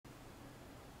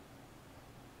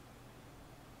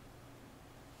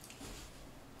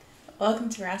Welcome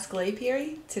to Rascal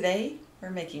Apiary. Today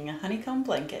we're making a honeycomb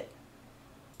blanket.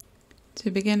 To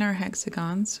begin our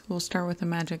hexagons, we'll start with a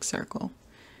magic circle.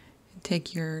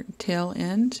 Take your tail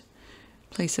end,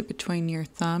 place it between your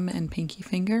thumb and pinky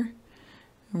finger,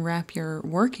 wrap your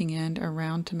working end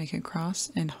around to make a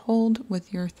cross, and hold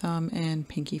with your thumb and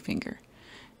pinky finger.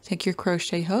 Take your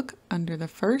crochet hook under the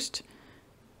first,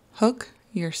 hook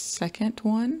your second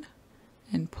one,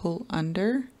 and pull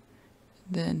under,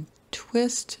 then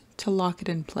twist to lock it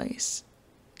in place.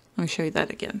 Let me show you that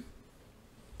again.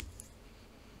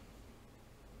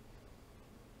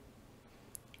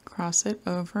 Cross it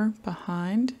over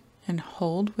behind and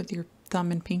hold with your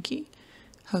thumb and pinky.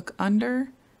 Hook under,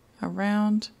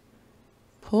 around,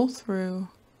 pull through,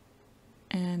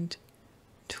 and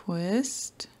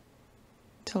twist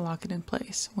to lock it in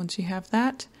place. Once you have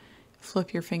that,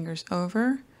 flip your fingers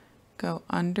over, go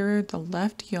under the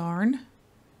left yarn,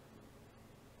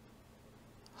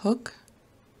 hook,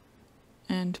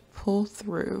 and pull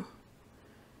through.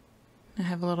 I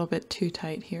have a little bit too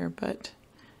tight here, but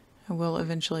I will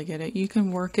eventually get it. You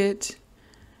can work the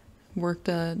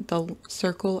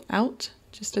circle out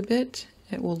just a bit.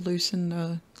 It will loosen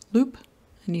the loop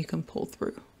and you can pull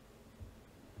through.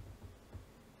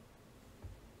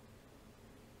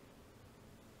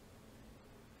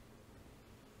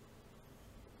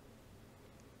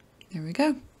 There we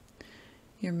go.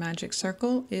 Your magic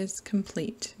circle is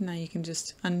complete. Now you can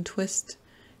just untwist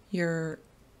your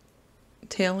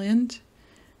tail end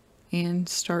and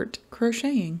start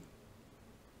crocheting.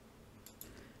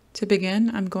 To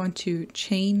begin, I'm going to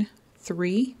chain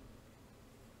 3.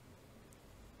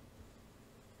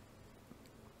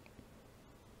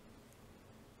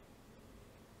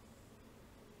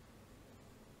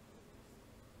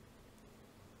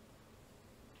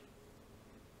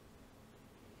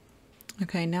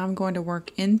 Okay, now I'm going to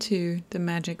work into the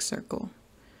magic circle.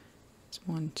 It's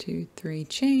 1, 2, 3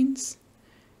 chains.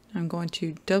 I'm going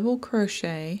to double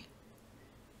crochet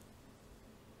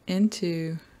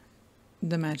into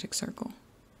the magic circle.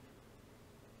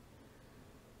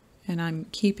 And I'm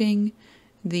keeping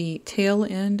the tail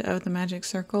end of the magic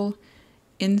circle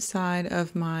inside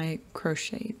of my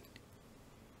crochet.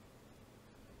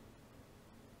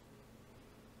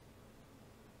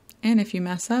 And if you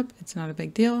mess up, it's not a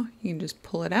big deal. You can just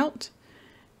pull it out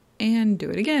and do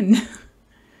it again.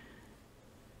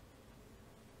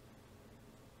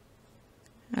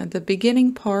 The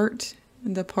beginning part,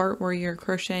 the part where you're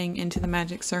crocheting into the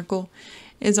magic circle,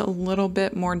 is a little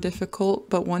bit more difficult,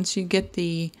 but once you get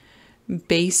the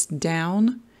base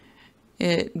down,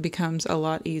 it becomes a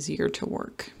lot easier to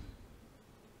work.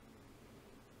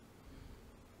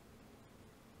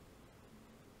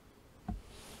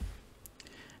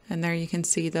 And there you can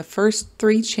see the first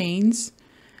 3 chains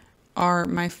are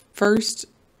my first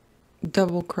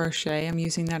double crochet. I'm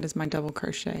using that as my double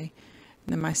crochet.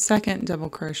 And then my second double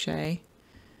crochet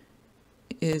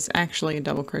is actually a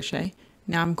double crochet.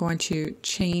 Now I'm going to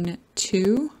chain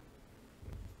 2.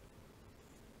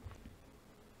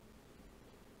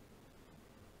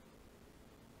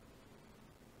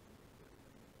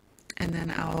 And then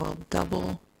I will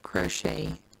double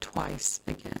crochet twice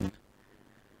again.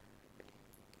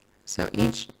 So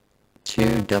each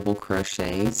 2 double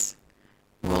crochets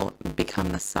will become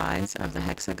the size of the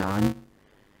hexagon,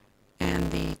 and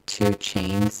the 2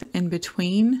 chains in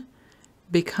between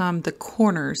become the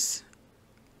corners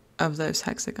of those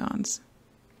hexagons.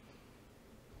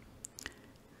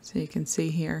 So you can see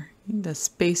here the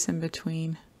space in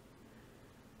between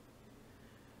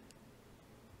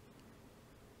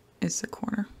is the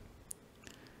corner.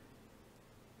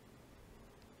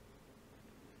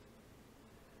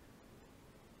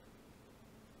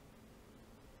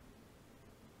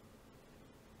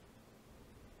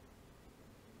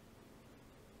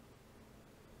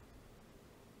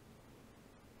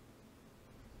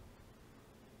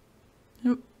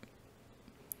 Nope.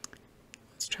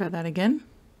 Let's try that again.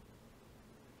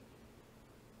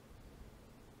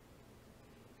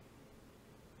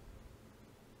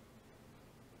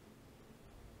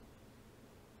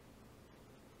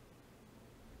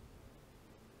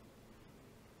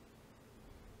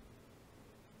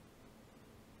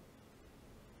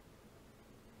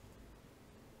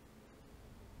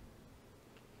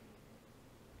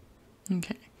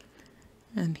 Okay,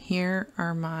 and here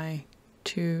are my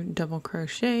 2 double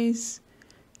crochets.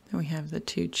 Then we have the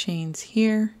 2 chains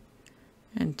here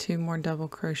and 2 more double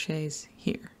crochets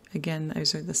here. Again,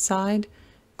 those are the side,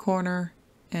 corner,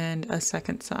 and a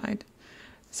second side.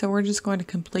 So we're just going to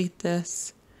complete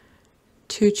this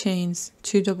 2 chains,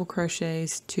 2 double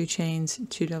crochets, 2 chains,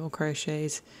 2 double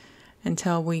crochets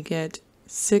until we get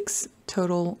 6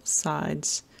 total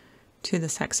sides to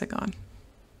this hexagon.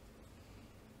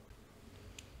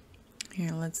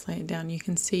 Here, let's lay it down. You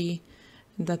can see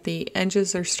that the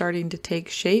edges are starting to take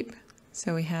shape.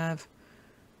 So we have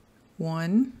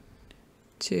 1,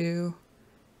 2,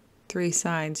 3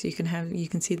 sides. You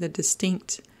can see the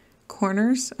distinct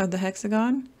corners of the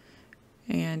hexagon.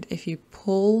 And if you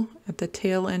pull at the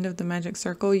tail end of the magic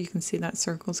circle, you can see that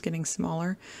circle is getting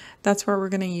smaller. That's what we're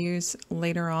going to use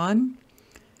later on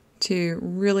to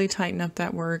really tighten up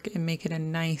that work and make it a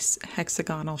nice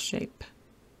hexagonal shape.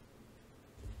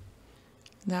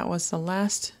 That was the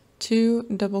last 2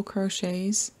 double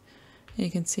crochets.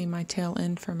 You can see my tail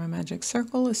end for my magic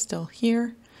circle is still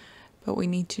here, but we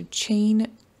need to chain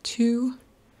 2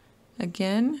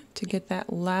 again to get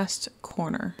that last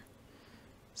corner.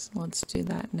 So let's do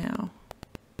that now.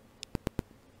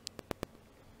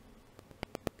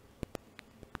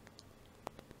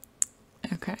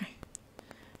 Okay,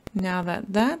 now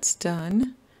that that's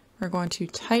done, we're going to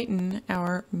tighten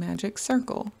our magic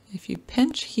circle. If you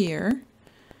pinch here,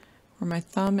 where my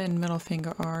thumb and middle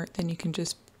finger are, then you can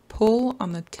just pull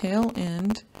on the tail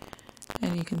end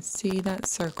and you can see that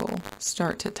circle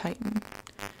start to tighten.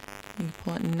 You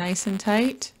pull it nice and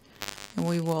tight, and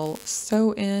we will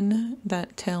sew in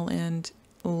that tail end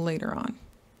later on.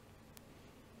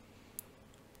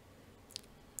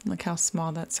 Look how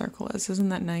small that circle is. Isn't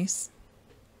that nice?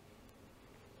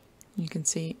 You can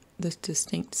see the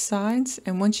distinct sides,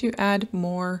 and once you add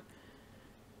more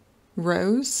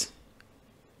rows,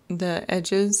 the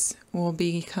edges will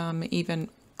become even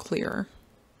clearer.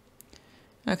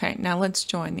 Okay, now let's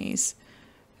join these.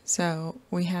 So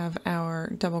we have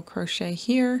our double crochet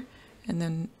here, and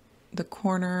then the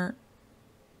corner,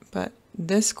 but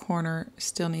this corner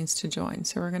still needs to join.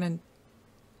 So we're going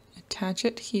to attach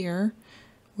it here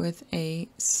with a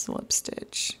slip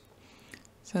stitch.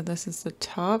 So this is the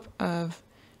top of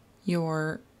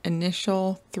your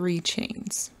initial 3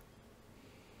 chains.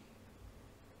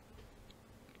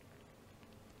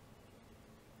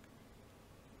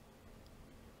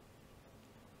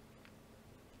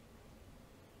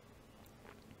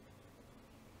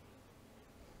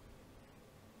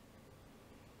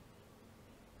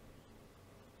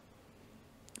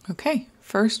 Okay,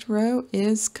 first row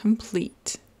is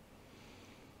complete.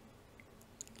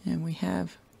 And we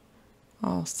have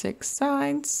all 6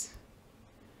 sides.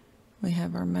 We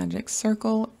have our magic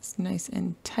circle. It's nice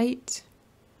and tight.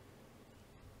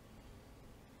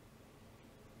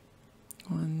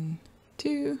 1,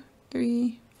 2,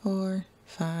 3, 4,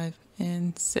 5,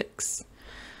 and 6.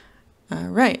 All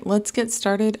right, let's get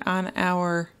started on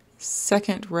our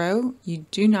second row. You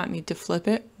do not need to flip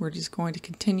it. We're just going to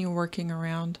continue working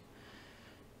around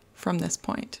from this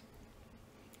point.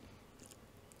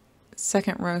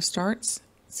 Second row starts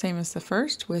same as the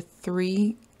first with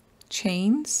 3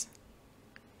 chains.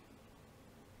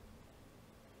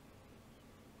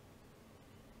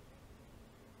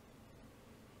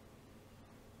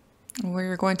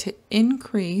 We're going to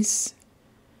increase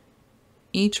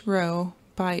each row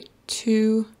by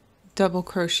 2 double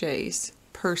crochets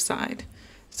per side.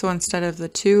 So instead of the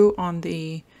 2 on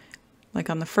the, like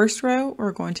on the first row,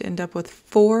 we're going to end up with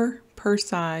 4 per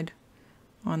side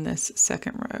on this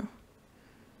second row.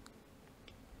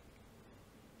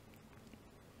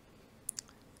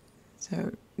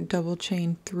 So double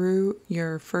chain through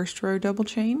your first row double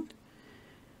chain,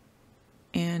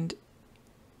 and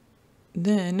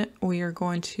then we are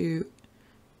going to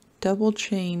double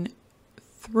chain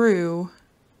through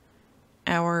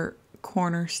our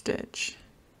corner stitch.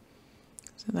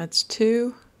 So that's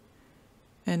 2,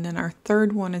 and then our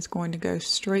third one is going to go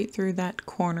straight through that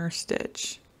corner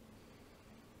stitch.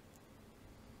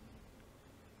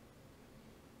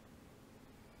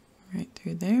 Right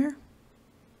through there.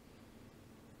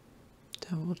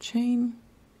 Double chain.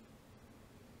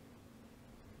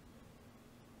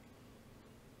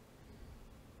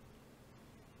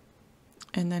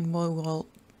 And then we will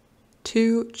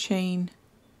 2 chain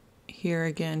here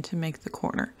again to make the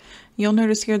corner. You'll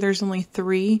notice here there's only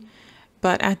 3,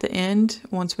 but at the end,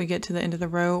 once we get to the end of the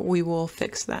row, we will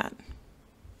fix that.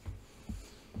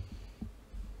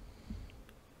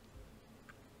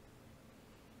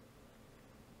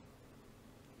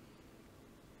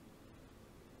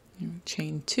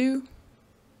 Chain 2.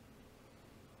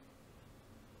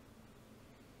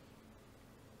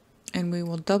 And we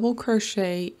will double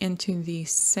crochet into the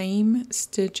same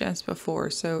stitch as before,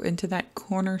 so into that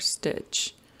corner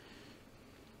stitch.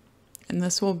 And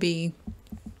this will be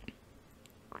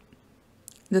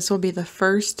the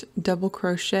first double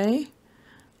crochet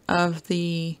of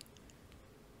the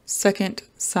second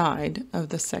side of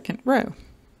the second row.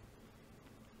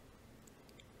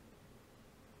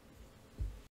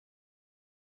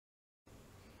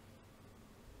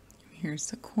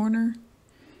 Here's the corner,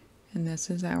 and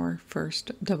this is our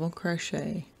first double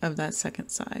crochet of that second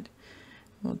side.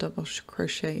 We'll double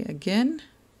crochet again,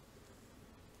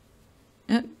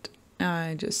 and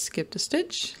I just skipped a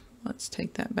stitch. Let's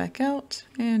take that back out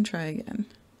and try again.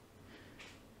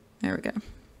 There we go.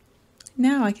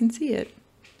 Now I can see it.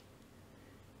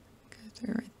 Go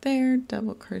through right there,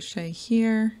 double crochet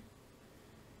here.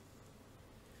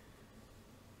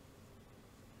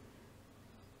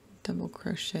 Double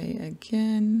crochet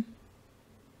again.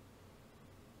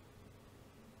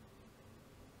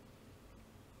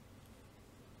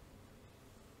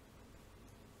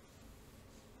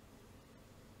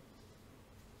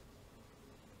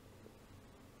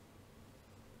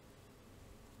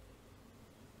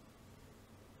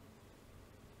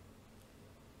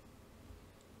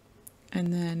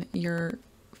 And then your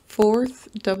fourth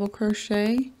double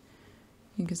crochet,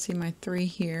 you can see my 3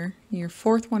 here. Your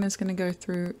fourth one is going to go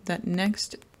through that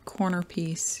next corner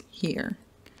piece here.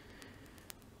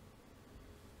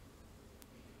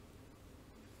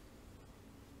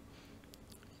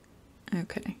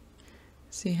 Okay,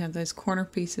 so you have those corner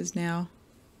pieces now.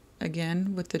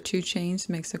 Again, with the 2 chains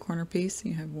makes a corner piece.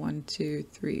 You have 1, 2,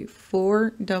 3,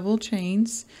 4 double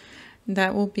chains.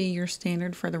 That will be your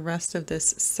standard for the rest of this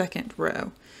second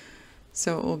row.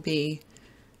 So it will be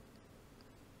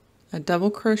a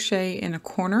double crochet in a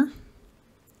corner,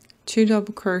 2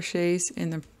 double crochets in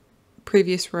the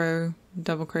previous row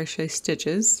double crochet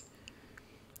stitches,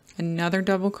 another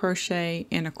double crochet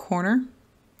in a corner,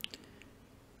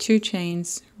 2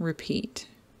 chains, repeat.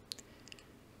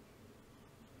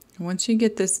 Once you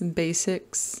get this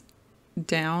basics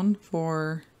down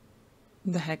for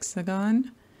the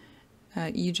hexagon,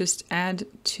 you just add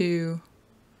 2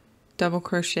 double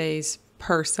crochets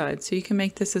per side. So you can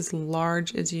make this as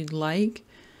large as you'd like.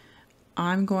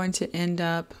 I'm going to end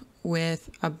up with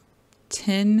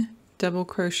 10 double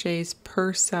crochets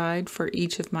per side for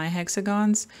each of my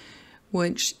hexagons,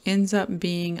 which ends up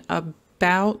being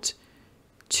about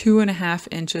 2.5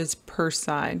 inches per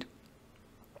side.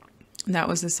 That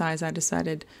was the size I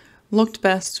decided looked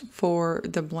best for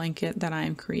the blanket that I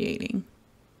am creating.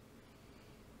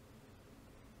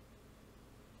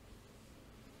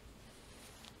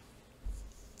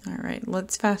 All right,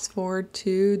 let's fast forward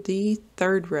to the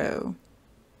third row.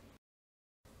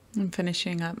 I'm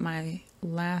finishing up my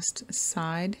last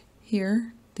side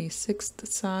here, the 6th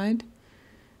side,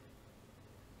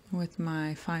 with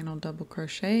my final double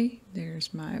crochet.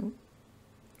 There's my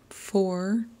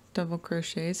 4 double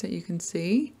crochets that you can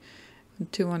see,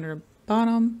 2 under the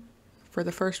bottom for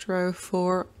the first row,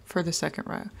 4 for the second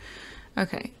row.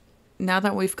 Okay, now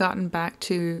that we've gotten back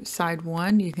to side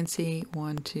 1, you can see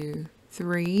 1, 2,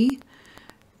 3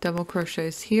 double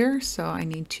crochets here, so I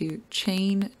need to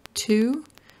chain 2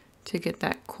 to get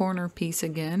that corner piece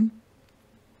again.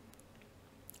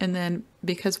 And then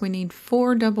because we need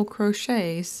 4 double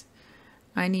crochets,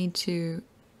 I need to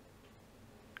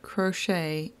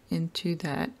crochet into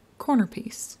that corner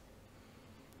piece.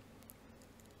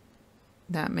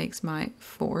 That makes my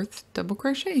 4th double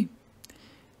crochet.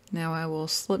 Now I will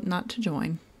slip knot to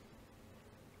join.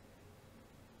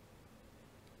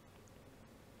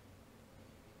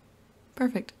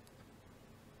 Perfect.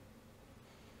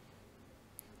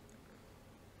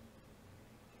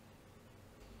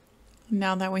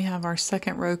 Now that we have our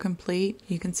second row complete,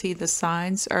 you can see the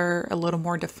sides are a little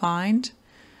more defined.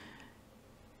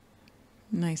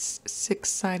 Nice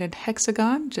 6-sided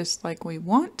hexagon, just like we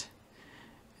want.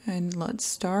 And let's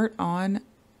start on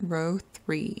row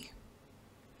 3.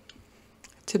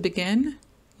 To begin,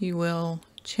 you will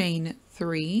chain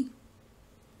 3.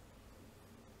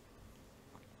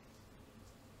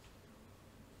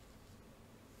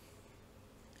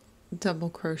 Double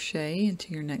crochet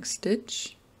into your next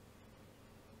stitch.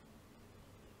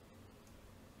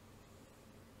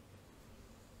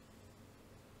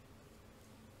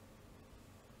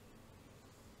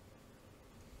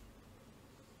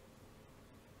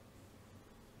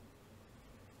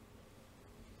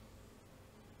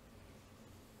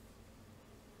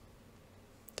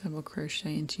 Double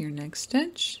crochet into your next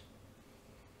stitch.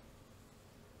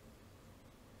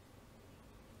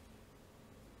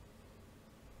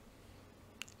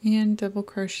 And double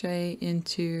crochet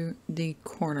into the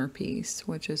corner piece,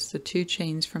 which is the 2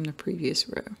 chains from the previous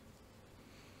row.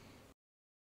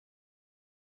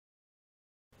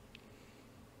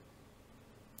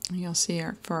 You'll see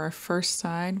for our first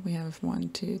side we have 1,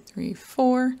 2, 3,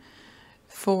 4.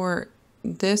 For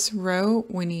this row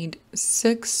we need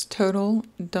 6 total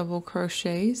double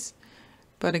crochets,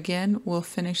 but again we'll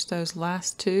finish those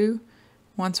last 2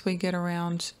 once we get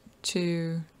around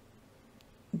to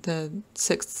the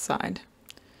 6th side.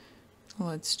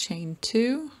 Let's chain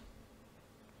 2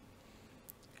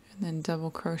 and then double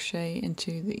crochet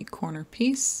into the corner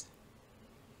piece.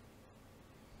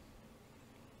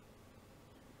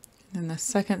 And then the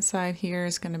second side here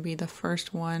is going to be the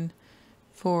first one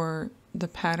for the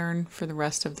pattern for the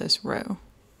rest of this row.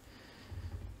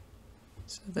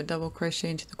 So the double crochet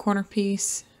into the corner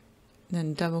piece,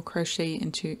 then double crochet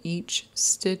into each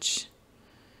stitch,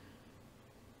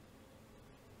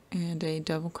 and a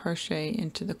double crochet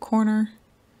into the corner,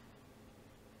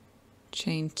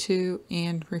 chain 2,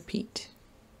 and repeat.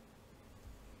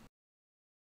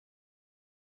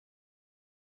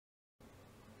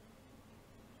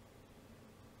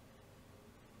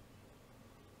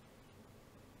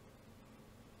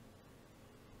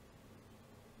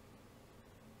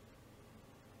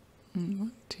 And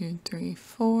 1, 2, 3,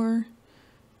 4.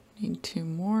 Need 2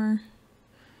 more.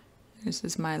 This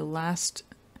is my last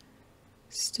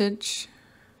stitch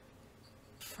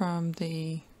from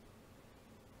the,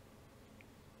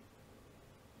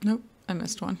 nope, I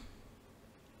missed one.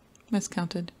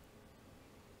 Miscounted.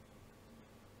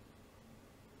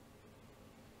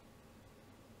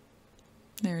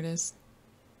 There it is.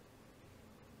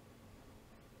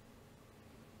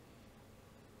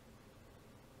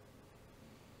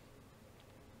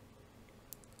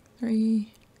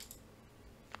 Three,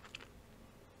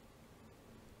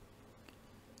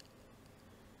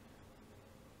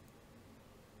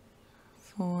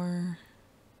 4,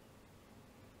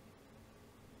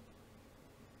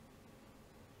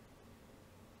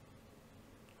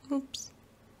 oops.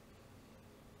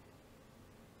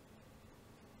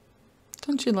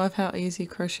 Don't you love how easy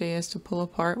crochet is to pull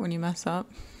apart when you mess up?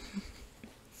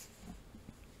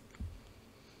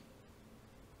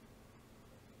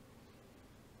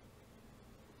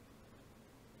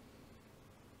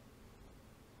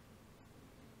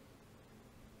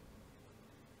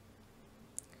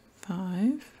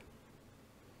 Five,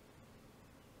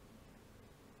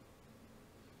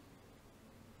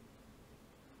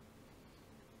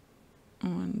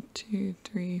 1, 2,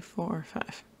 3, 4,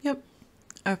 5. Yep.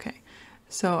 Okay.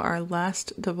 So our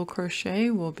last double crochet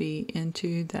will be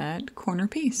into that corner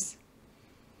piece.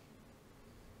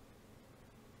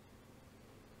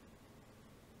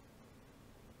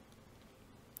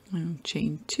 And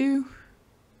chain 2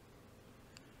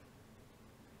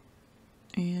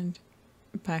 and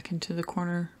back into the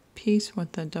corner piece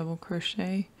with the double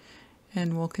crochet,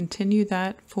 and we'll continue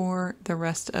that for the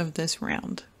rest of this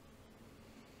round.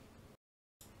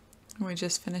 We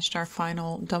just finished our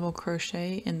final double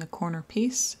crochet in the corner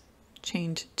piece,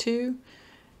 chained 2,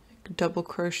 double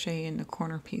crochet in the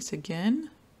corner piece again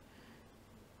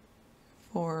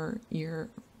for your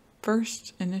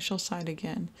first initial side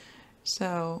again.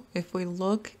 So if we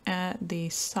look at the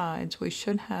sides, we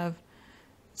should have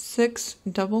 6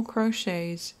 double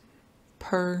crochets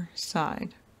per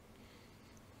side.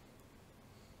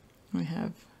 We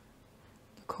have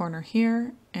the corner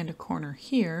here and a corner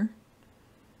here.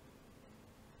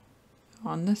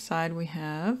 On this side we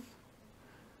have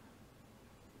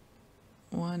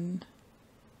 1,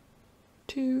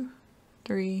 2,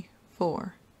 3,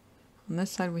 4. On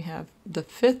this side we have the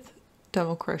 5th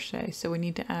double crochet, so we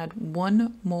need to add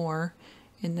 1 more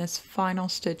in this final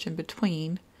stitch in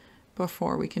between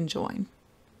before we can join.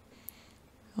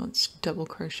 Let's double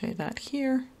crochet that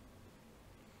here.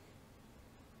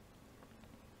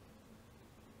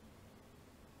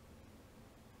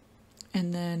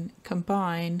 And then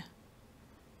combine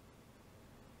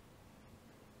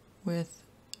with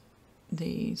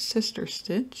the sister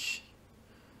stitch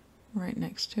right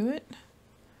next to it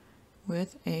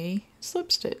with a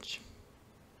slip stitch.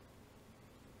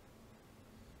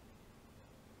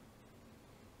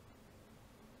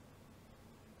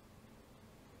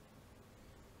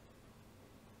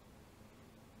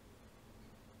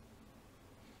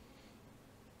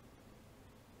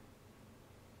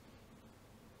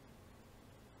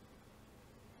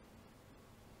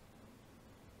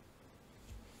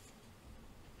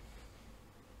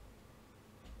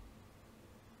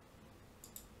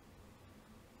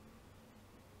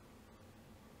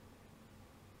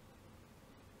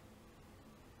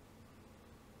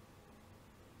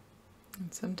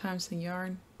 And sometimes the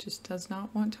yarn just does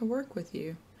not want to work with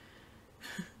you.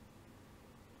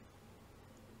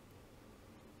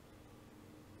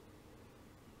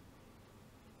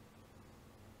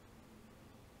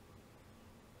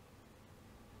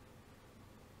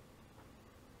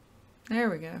 There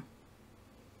we go.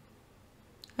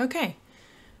 Okay,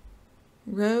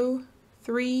 row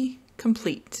 3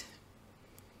 complete.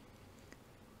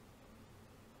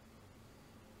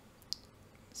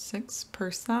 6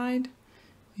 per side.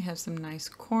 We have some nice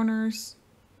corners.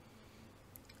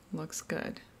 Looks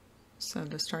good. So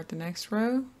to start the next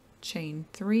row, chain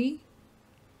 3,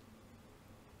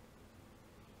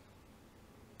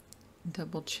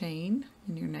 double chain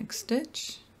in your next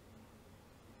stitch,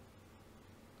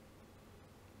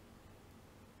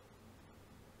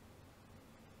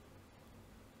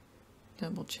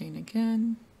 double chain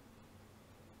again,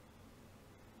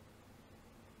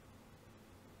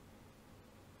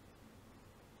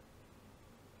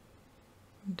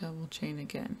 double chain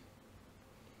again.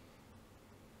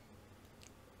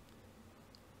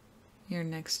 Your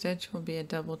next stitch will be a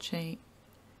double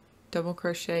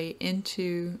crochet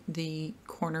into the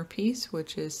corner piece,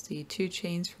 which is the 2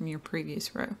 chains from your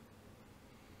previous row.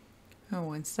 And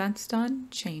once that's done,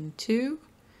 chain 2.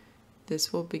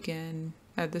 This will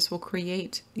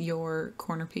create your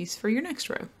corner piece for your next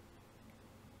row.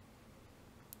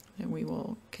 And we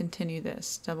will continue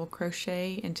this. Double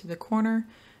crochet into the corner,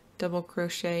 double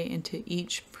crochet into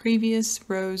each previous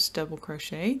row's double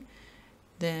crochet,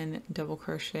 then double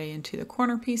crochet into the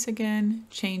corner piece again,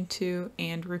 chain 2,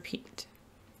 and repeat.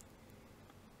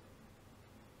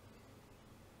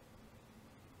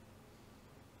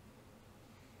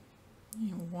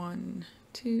 And 1,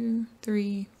 2,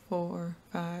 3, 4,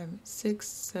 5, 6,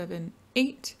 7,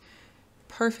 8.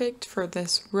 Perfect for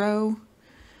this row.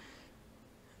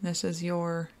 This is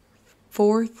your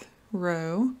 4th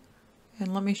row.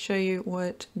 And let me show you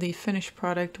what the finished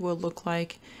product will look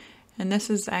like. And this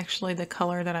is actually the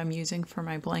color that I'm using for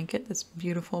my blanket, this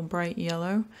beautiful bright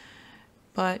yellow.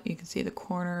 But you can see the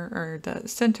corner, or the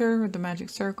center of the magic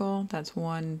circle. That's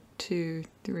 1, 2,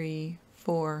 3,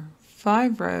 4,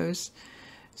 5 rows.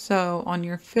 So on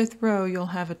your 5th row, you'll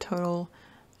have a total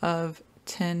of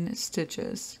 10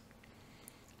 stitches.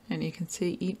 And you can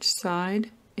see each side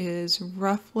is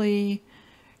roughly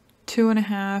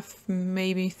 2.5,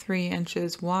 maybe 3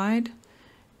 inches wide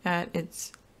at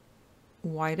its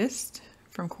widest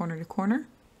from corner to corner.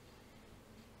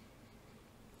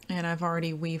 And I've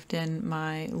already weaved in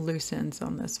my loose ends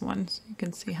on this one, so you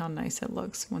can see how nice it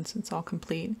looks once it's all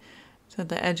complete. So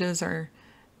the edges are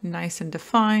nice and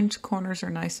defined, corners are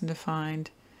nice and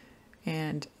defined,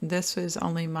 and this is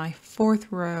only my 4th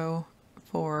row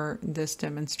for this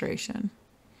demonstration.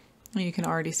 You can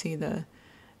already see the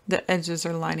edges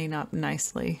are lining up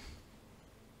nicely.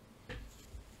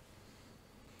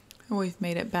 We've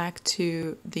made it back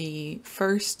to the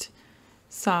first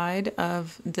side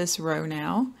of this row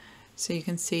now. So you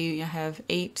can see I have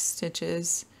 8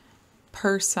 stitches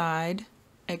per side,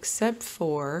 except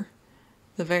for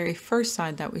the very first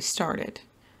side that we started.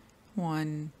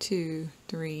 1, 2,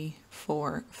 3,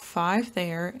 4, 5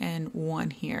 there, and 1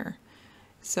 here.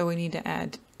 So we need to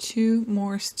add 2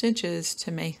 more stitches to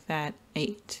make that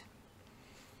 8.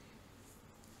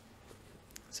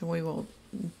 So we will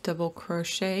double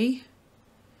crochet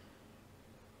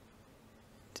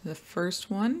to the first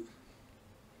one,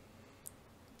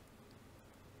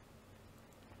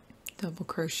 double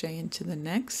crochet into the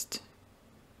next,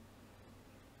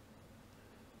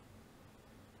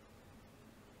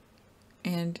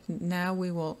 and now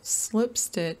we will slip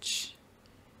stitch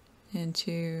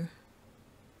into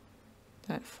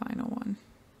that final one.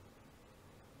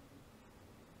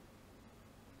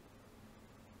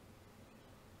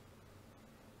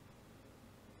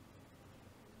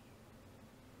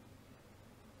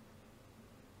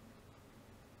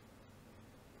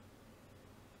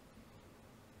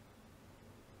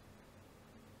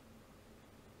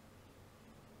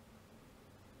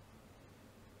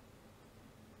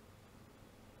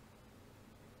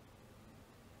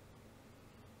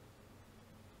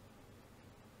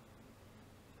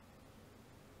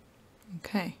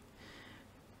 Okay,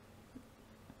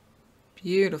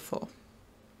 beautiful.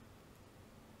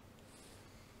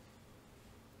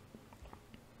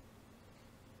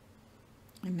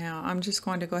 And now I'm just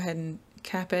going to go ahead and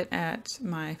cap it at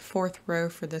my 4th row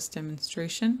for this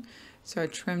demonstration. So I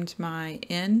trimmed my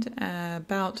end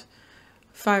about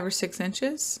 5 or 6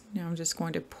 inches. Now I'm just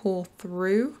going to pull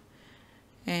through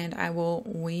and I will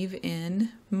weave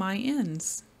in my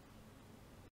ends.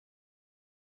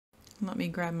 Let me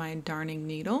grab my darning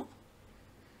needle,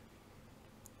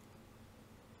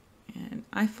 and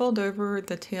I fold over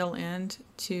the tail end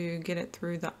to get it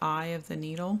through the eye of the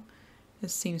needle.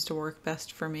 This seems to work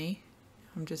best for me.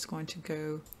 I'm just going to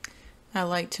go, I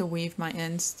like to weave my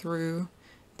ends through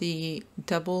the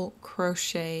double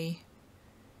crochet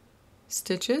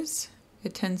stitches.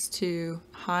 It tends to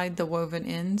hide the woven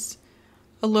ends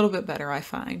a little bit better, I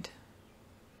find.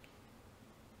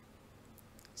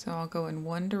 So I'll go in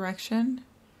one direction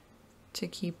to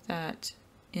keep that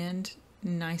end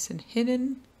nice and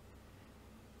hidden.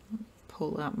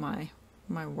 Pull out my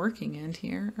working end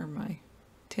here, or my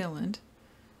tail end.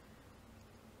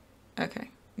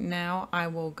 Okay, now I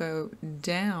will go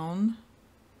down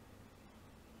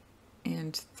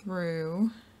and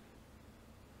through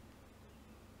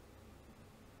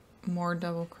more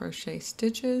double crochet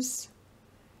stitches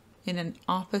in an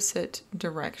opposite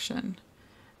direction.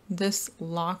 This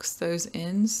locks those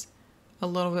ends a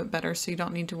little bit better, so you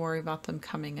don't need to worry about them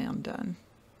coming undone.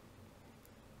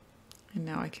 And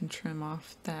now I can trim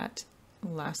off that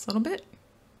last little bit.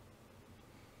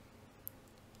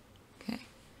 Okay,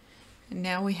 and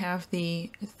now we have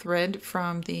the thread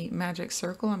from the magic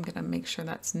circle. I'm going to make sure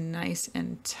that's nice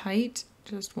and tight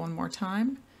just one more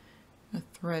time. I'll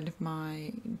thread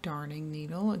my darning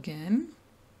needle again.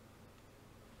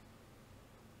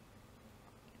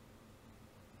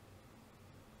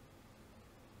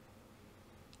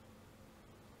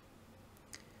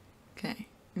 Okay,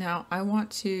 now I want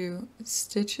to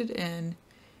stitch it in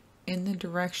the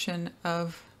direction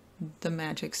of the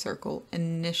magic circle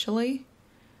initially.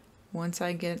 Once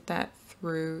I get that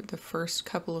through the first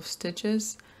couple of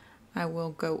stitches, I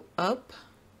will go up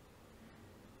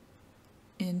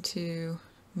into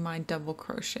my double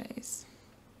crochets.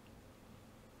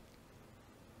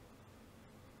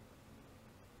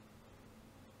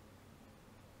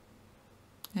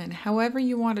 And however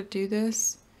you want to do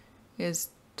this is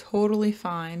totally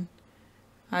fine.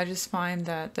 I just find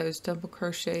that those double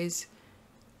crochets,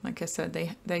 like I said,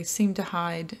 they seem to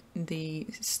hide the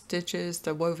stitches,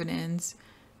 the woven ends,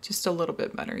 just a little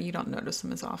bit better. You don't notice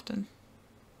them as often.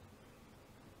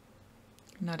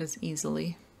 Not as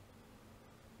easily.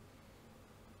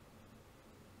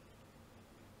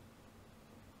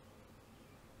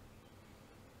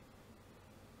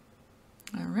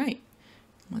 All right,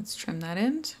 let's trim that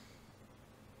end.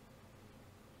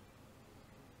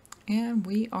 And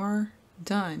we are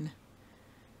done.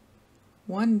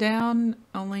 One down,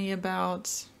 only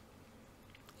about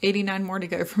 89 more to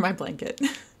go for my blanket.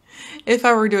 If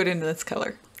I were to do it in this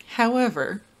color.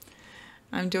 However,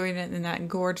 I'm doing it in that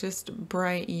gorgeous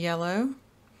bright yellow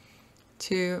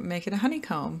to make it a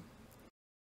honeycomb.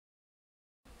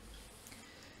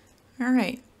 All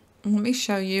right, let me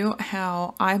show you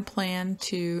how I plan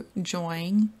to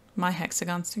join my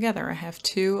hexagons together. I have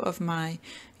two of my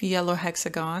yellow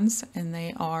hexagons and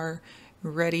they are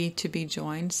ready to be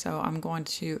joined, so I'm going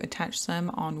to attach them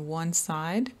on one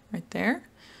side right there.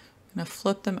 I'm going to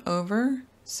flip them over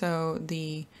so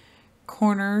the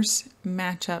corners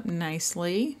match up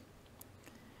nicely,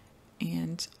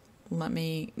 and let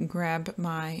me grab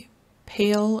my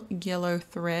pale yellow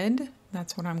thread.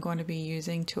 That's what I'm going to be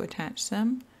using to attach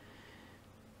them.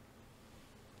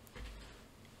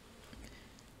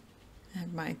 I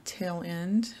have my tail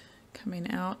end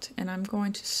coming out, and I'm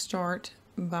going to start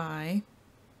by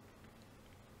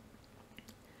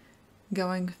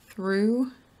going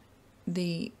through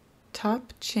the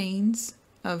top chains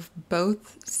of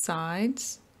both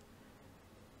sides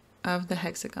of the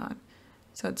hexagon.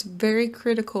 So it's very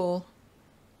critical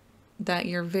that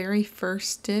your very first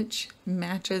stitch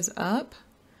matches up,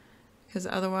 because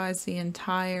otherwise the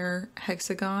entire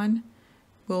hexagon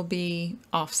will be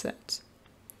offset.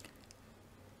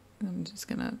 I'm just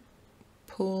gonna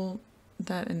pull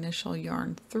that initial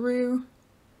yarn through,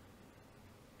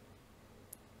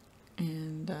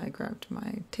 and I grabbed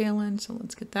my tail end, so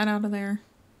let's get that out of there.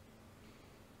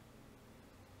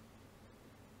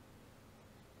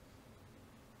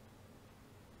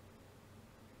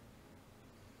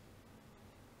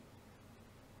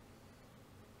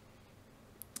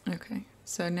 Okay,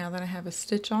 so now that I have a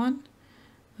stitch on,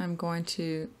 I'm going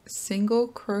to single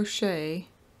crochet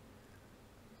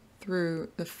through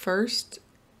the first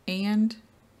and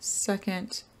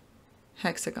second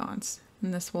hexagons,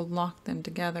 and this will lock them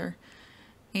together.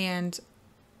 And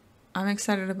I'm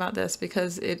excited about this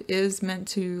because it is meant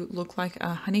to look like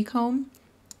a honeycomb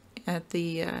at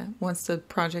the once the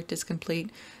project is complete.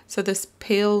 So this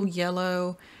pale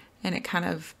yellow, and it kind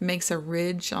of makes a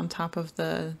ridge on top of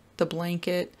the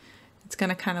blanket. It's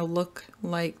going to kind of look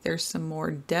like there's some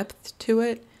more depth to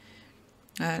it.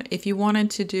 If you wanted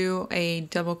to do a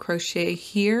double crochet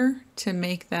here to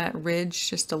make that ridge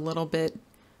just a little bit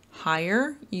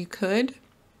higher, you could,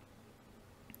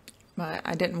 but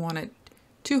I didn't want it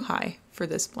too high for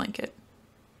this blanket.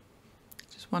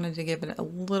 Just wanted to give it a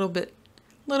little bit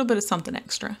of something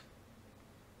extra.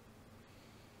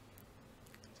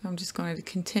 So I'm just going to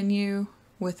continue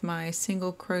with my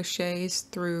single crochets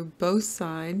through both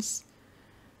sides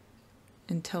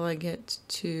until I get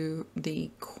to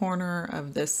the corner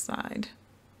of this side.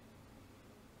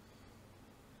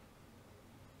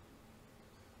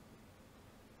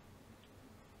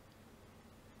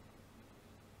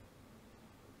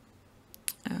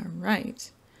 All right,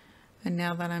 And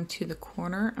now that I'm to the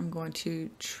corner, I'm going to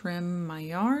trim my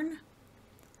yarn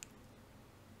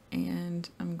and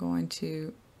I'm going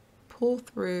to pull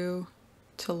through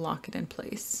to lock it in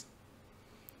place.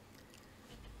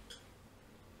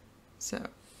 So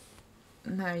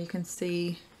now you can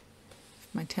see,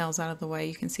 if my tail's out of the way,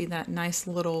 you can see that nice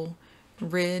little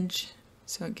ridge.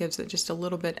 So it gives it just a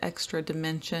little bit extra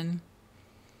dimension.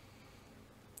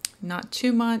 Not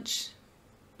too much,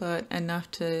 but enough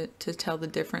to tell the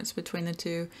difference between the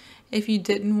two. If you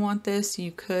didn't want this,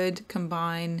 you could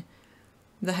combine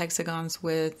the hexagons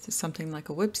with something like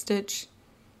a whip stitch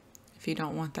if you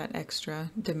don't want that extra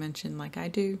dimension like I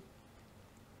do.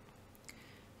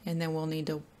 And then we'll need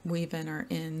to weave in our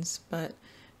ends, but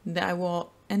I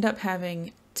will end up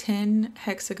having 10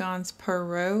 hexagons per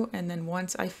row, and then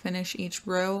once I finish each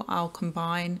row, I'll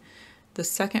combine the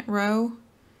second row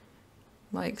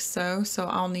like so. So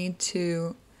I'll need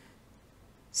to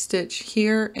stitch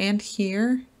here and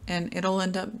here, and it'll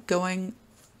end up going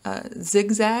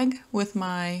zigzag with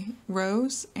my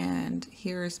rows. And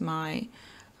here's my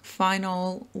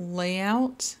final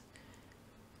layout.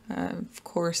 Of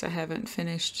course, I haven't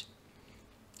finished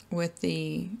with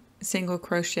the single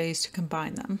crochets to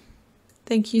combine them.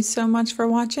 Thank you so much for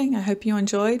watching. I hope you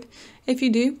enjoyed. If you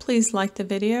do, please like the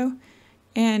video.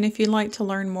 And if you'd like to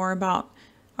learn more about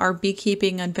our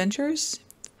beekeeping adventures,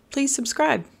 please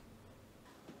subscribe.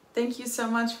 Thank you so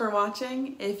much for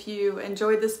watching. If you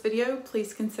enjoyed this video,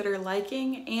 please consider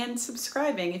liking and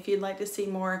subscribing if you'd like to see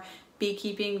more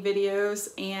beekeeping videos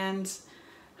and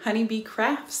honeybee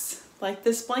crafts like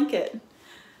this blanket.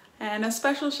 And a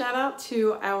special shout out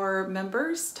to our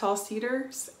members, Tall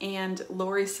Cedars and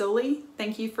Lori Silly.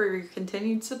 Thank you for your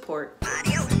continued support.